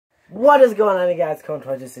What is going on, you guys?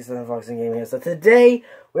 Cone267 Vlogs and Game here. So today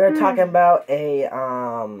we are talking about a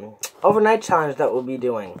overnight challenge that we'll be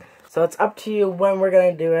doing. So it's up to you when we're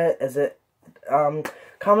gonna do it. Is it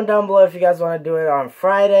comment down below if you guys want to do it on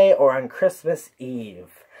Friday or on Christmas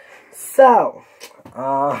Eve. So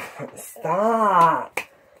stop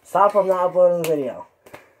from not uploading the video.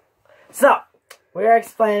 So we are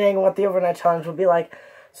explaining what the overnight challenge will be like.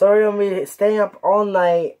 So we're going to be staying up all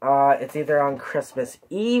night. It's either on Christmas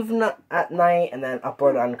Eve at night and then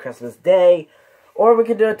upload it on Christmas Day. Or we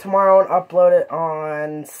could do it tomorrow and upload it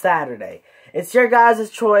on Saturday. It's your guys'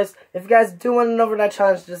 choice. If you guys do want an overnight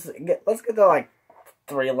challenge, let's get to like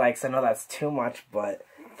 3 likes. I know that's too much, but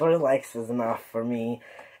 3 likes is enough for me.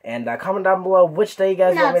 And comment down below which day you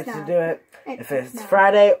guys want me to do it. If it's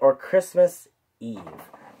Friday or Christmas Eve.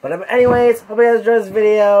 But anyways, hope you guys enjoyed this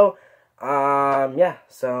video. Yeah,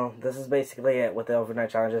 so this is basically it with the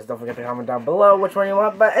overnight challenges. Don't forget to comment down below which one you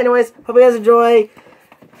want. But anyways, hope you guys enjoy.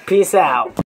 Peace out.